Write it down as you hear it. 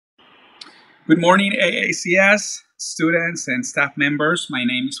Good morning, AACS students and staff members. My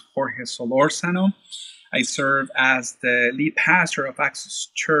name is Jorge Solórzano. I serve as the lead pastor of Access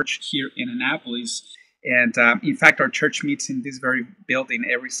Church here in Annapolis. And in fact, our church meets in this very building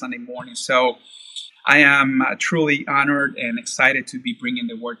every Sunday morning. So I am truly honored and excited to be bringing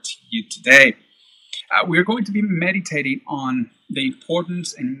the word to you today. We're going to be meditating on the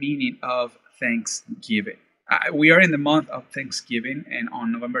importance and meaning of Thanksgiving. We are in the month of Thanksgiving, and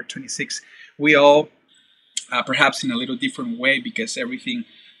on November 26th, we all, perhaps in a little different way because everything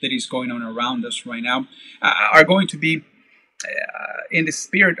that is going on around us right now, are going to be in the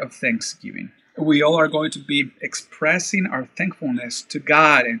spirit of Thanksgiving. We all are going to be expressing our thankfulness to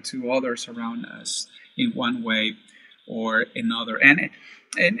God and to others around us in one way or another. And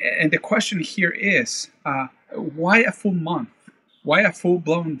the question here is, why a full month? Why a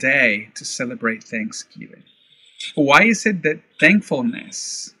full-blown day to celebrate Thanksgiving? Why is it that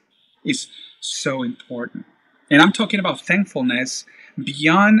thankfulness is so important? And I'm talking about thankfulness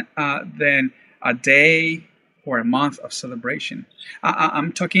beyond than a day or a month of celebration.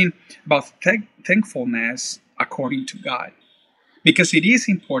 I'm talking about thankfulness according to God, because it is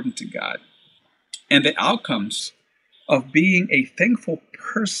important to God. And the outcomes of being a thankful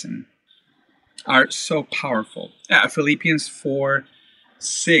person are so powerful. Philippians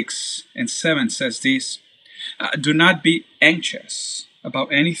 4:6-7 says this: do not be anxious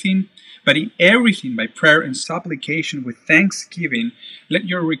about anything, but in everything by prayer and supplication with thanksgiving, let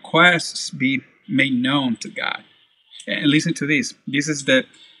your requests be made known to God. And listen to this. This is the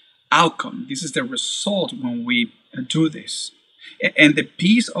outcome. This is the result when we do this. And the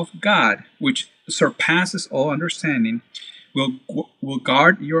peace of God, which surpasses all understanding, will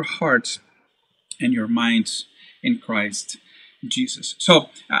guard your hearts and your minds in Christ Jesus.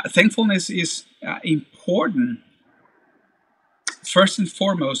 So thankfulness is important first and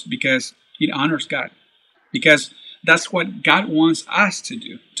foremost because it honors God. Because that's what God wants us to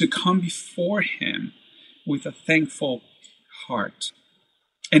do, to come before Him with a thankful heart.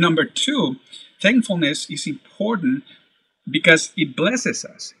 And number two, thankfulness is important because it blesses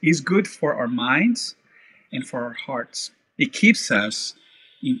us. It's good for our minds and for our hearts. It keeps us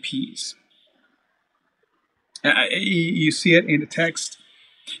in peace. You see it in the text.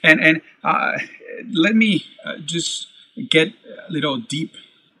 And let me just get a little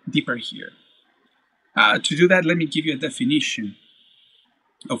deeper here. To do that, let me give you a definition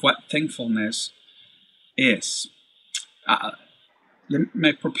of what thankfulness is.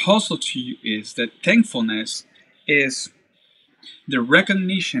 My proposal to you is that thankfulness is the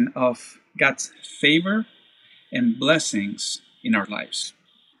recognition of God's favor and blessings in our lives.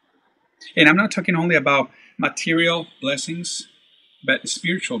 And I'm not talking only about material blessings, but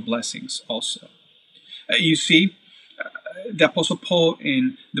spiritual blessings also. You see, the Apostle Paul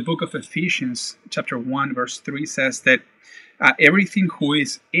in the book of Ephesians, chapter 1, verse 3 says that everything who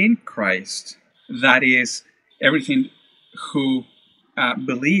is in Christ, that is, everything who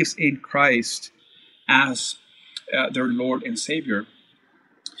believes in Christ as their Lord and Savior,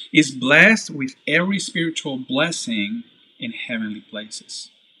 is blessed with every spiritual blessing in heavenly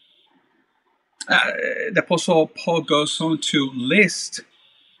places. The Apostle Paul goes on to list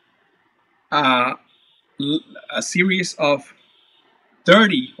a series of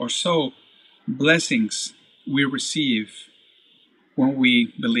 30 or so blessings we receive when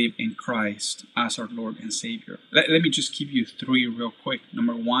we believe in Christ as our Lord and Savior. Let me just give you three real quick.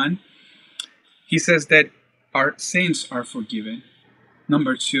 Number one, he says that our sins are forgiven.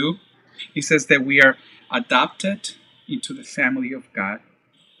 Number two, he says that we are adopted into the family of God.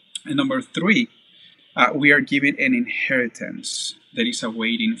 And number three, we are given an inheritance that is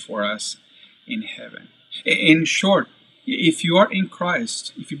awaiting for us in heaven. In short, if you are in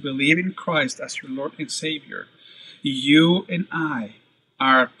Christ, if you believe in Christ as your Lord and Savior, you and I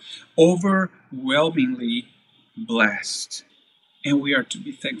are overwhelmingly blessed. And we are to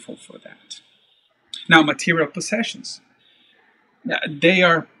be thankful for that. Now, material possessions, they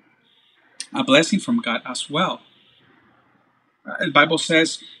are a blessing from God as well. The Bible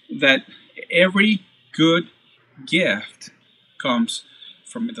says that every good gift comes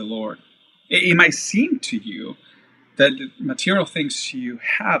from the Lord. It might seem to you that the material things you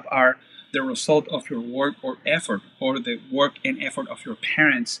have are the result of your work or effort, or the work and effort of your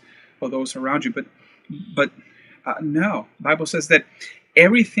parents or those around you. But no, the Bible says that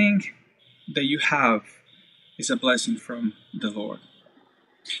everything that you have is a blessing from the Lord.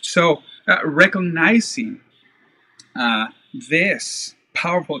 So recognizing this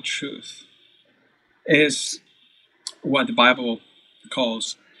powerful truth is what the Bible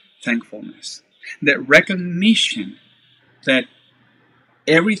calls thankfulness. That recognition that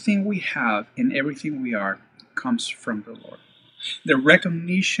Everything we have and everything we are comes from the Lord. The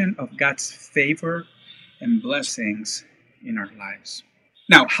recognition of God's favor and blessings in our lives.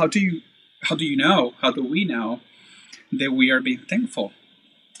 Now, how do we know that we are being thankful?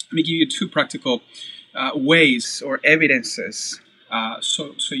 Let me give you two practical ways or evidences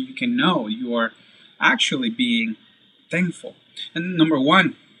so you can know you are actually being thankful. And number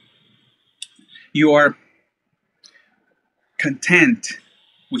one, you are content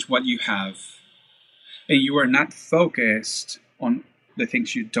with what you have, and you are not focused on the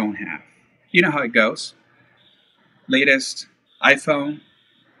things you don't have. You know how it goes. Latest iPhone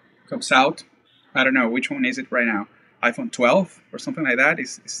comes out. I don't know which one is it right now. iPhone 12 or something like that.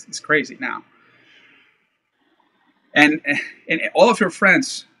 It's crazy now. And all of your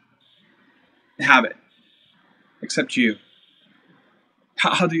friends have it, except you.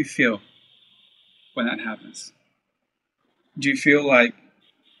 How do you feel when that happens? Do you feel like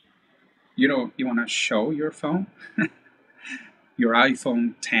you want to show your phone? Your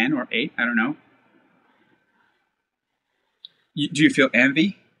iPhone 10 or 8, I don't know. Do you feel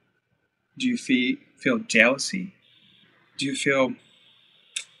envy? Do you feel jealousy? Do you feel...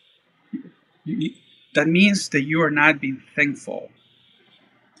 that means that you are not being thankful.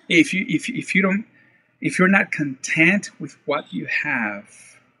 If you're not content with what you have,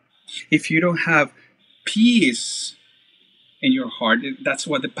 if you don't have peace in your heart, that's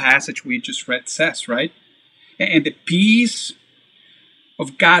what the passage we just read says, right? And the peace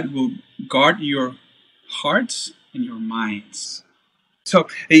of God will guard your hearts and your minds. So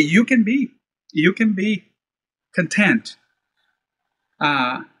you can be content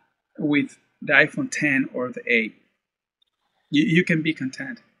with the iPhone 10 or the 8. You can be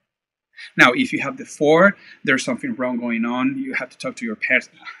content. Now, if you have the 4, there's something wrong going on. You have to talk to your parents.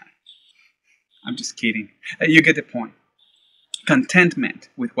 I'm just kidding. You get the point. Contentment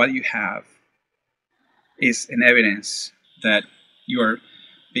with what you have is an evidence that you are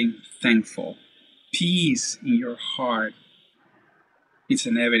being thankful. Peace in your heart is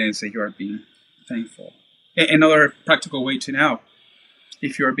an evidence that you are being thankful. Another practical way to know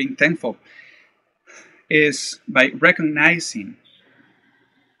if you are being thankful is by recognizing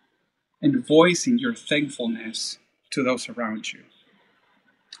and voicing your thankfulness to those around you.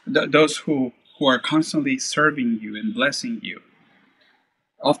 Those who are constantly serving you and blessing you.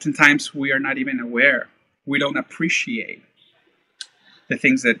 Oftentimes we are not even aware. We don't appreciate the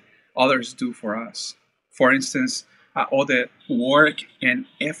things that others do for us. For instance, all the work and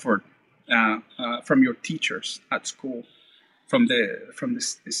effort from your teachers at school, from the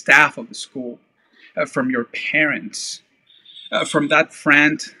staff of the school, from your parents, from that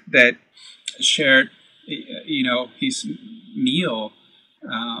friend that shared, his meal,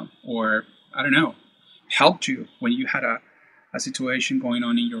 or I don't know, helped you when you had a situation going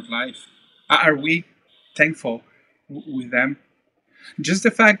on in your life. Are we thankful with them? Just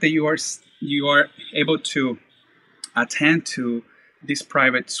the fact that you are able to attend to this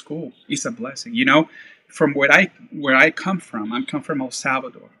private school is a blessing. From where I come from, I come from El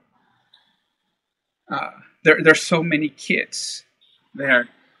Salvador. There's so many kids there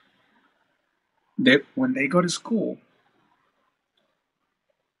that when they go to school,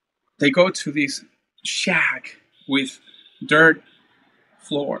 they go to this shack with dirt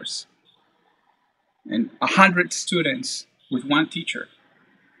floors and 100 students with one teacher.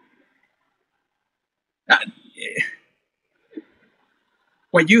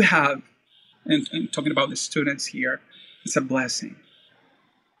 What you have, and talking about the students here, it's a blessing.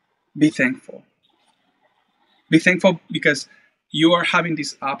 Be thankful. Be thankful because you are having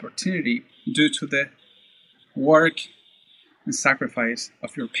this opportunity due to the work and sacrifice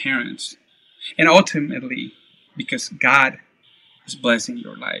of your parents. And ultimately, because God is blessing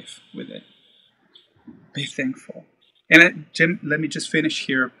your life with it. Be thankful. And Jim, let me just finish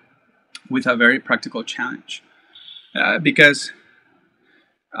here with a very practical challenge. Because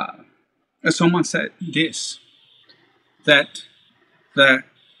someone said this, that the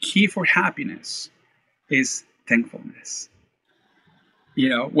key for happiness is thankfulness.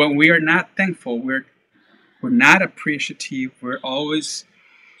 When we are not thankful, we're not appreciative, we're always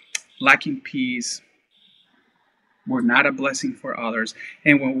lacking peace, we're not a blessing for others.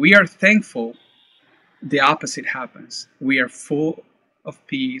 And when we are thankful, the opposite happens. We are full of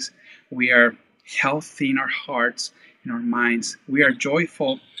peace, we are healthy in our hearts, in our minds, we are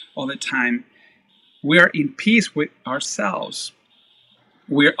joyful all the time, we are in peace with ourselves,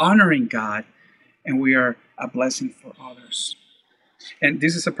 we're honoring God, and we are a blessing for others. And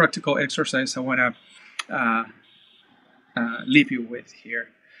this is a practical exercise I want to leave you with here.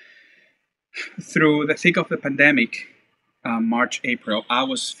 Through the thick of the pandemic, March, April, I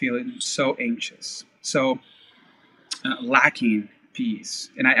was feeling so anxious, so lacking peace.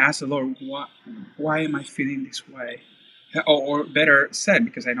 And I asked the Lord, why am I feeling this way? Or better said,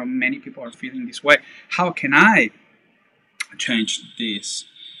 because I know many people are feeling this way, how can I change this?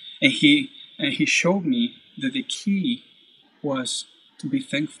 And he showed me that the key was to be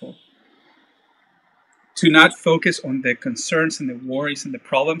thankful, to not focus on the concerns and the worries and the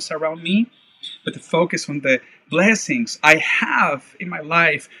problems around me, but to focus on the blessings I have in my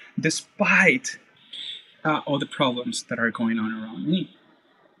life despite all the problems that are going on around me.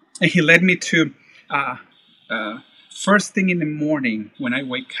 And he led me to first thing in the morning when I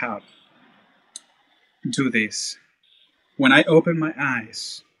wake up, do this. When I open my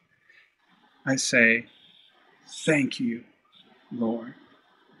eyes, I say, thank you, Lord,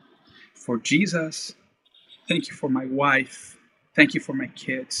 for Jesus. Thank you for my wife. Thank you for my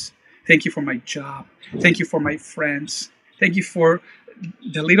kids. Thank you for my job. Thank you for my friends. Thank you for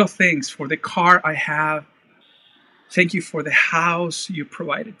the little things, for the car I have. Thank you for the house you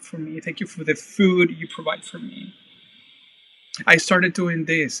provided for me. Thank you for the food you provide for me. I started doing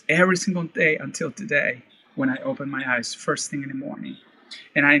this every single day until today when I open my eyes first thing in the morning.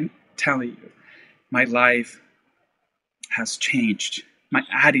 And I'm telling you, my life has changed. My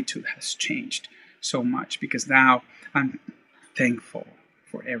attitude has changed so much because now I'm thankful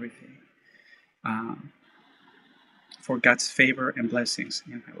for everything, for God's favor and blessings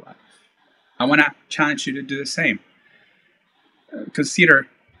in my life. I want to challenge you to do the same. Consider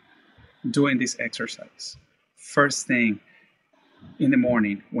doing this exercise. First thing in the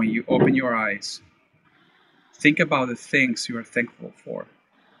morning when you open your eyes, think about the things you are thankful for.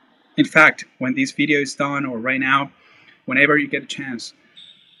 In fact, when this video is done or right now, whenever you get a chance,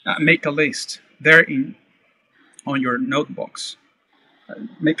 make a list there on your notebooks.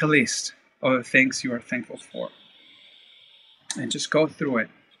 Make a list of the things you are thankful for. And just go through it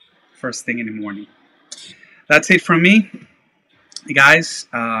first thing in the morning. That's it from me. Guys,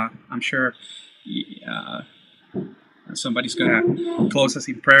 I'm sure somebody's going to close us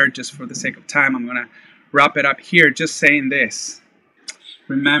in prayer just for the sake of time. I'm going to wrap it up here just saying this.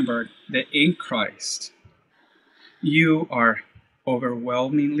 Remember that in Christ, you are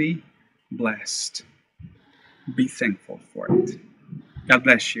overwhelmingly blessed. Be thankful for it. God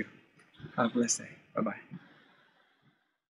bless you. Have a blessed day. Bye-bye.